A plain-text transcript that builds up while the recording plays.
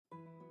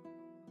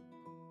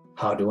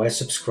How do I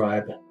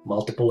subscribe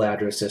multiple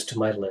addresses to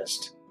my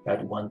list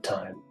at one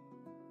time?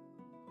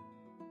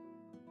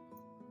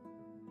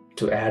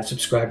 To add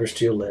subscribers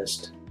to your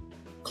list,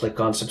 click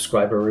on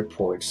Subscriber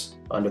Reports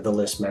under the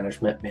List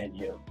Management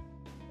menu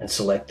and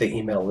select the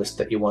email list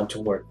that you want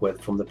to work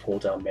with from the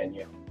pull-down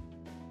menu.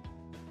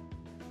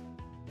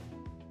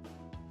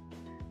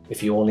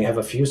 If you only have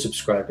a few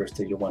subscribers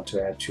that you want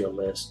to add to your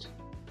list,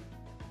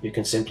 you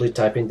can simply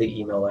type in the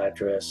email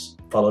address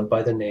followed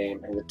by the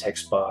name in the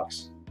text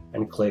box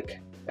and click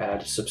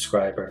Add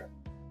Subscriber.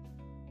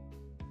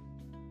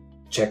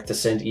 Check the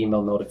Send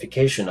Email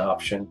Notification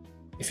option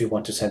if you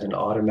want to send an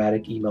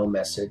automatic email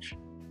message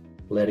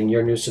letting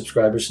your new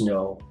subscribers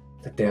know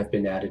that they have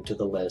been added to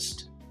the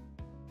list.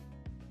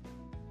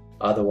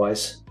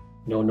 Otherwise,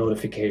 no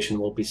notification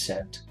will be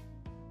sent.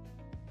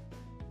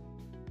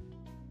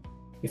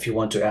 If you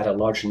want to add a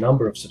large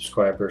number of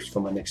subscribers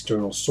from an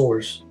external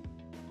source,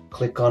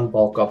 click on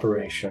Bulk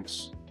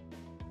Operations.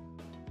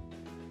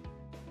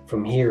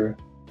 From here,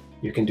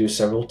 you can do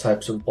several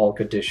types of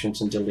bulk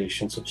additions and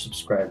deletions of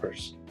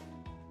subscribers.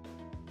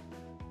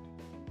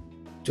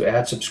 To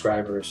add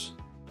subscribers,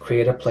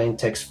 create a plain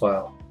text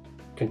file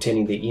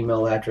containing the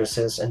email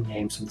addresses and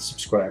names of the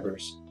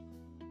subscribers,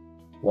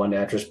 one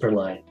address per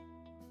line.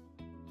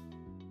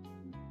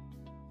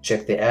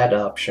 Check the Add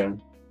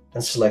option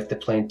and select the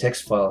plain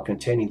text file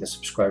containing the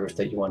subscribers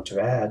that you want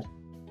to add,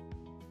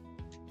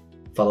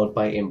 followed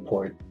by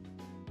Import.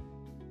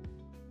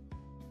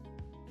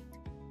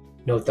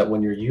 Note that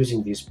when you're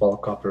using these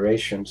bulk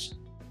operations,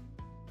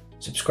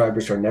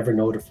 subscribers are never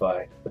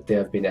notified that they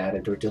have been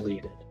added or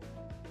deleted.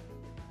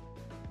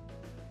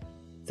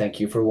 Thank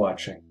you for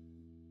watching.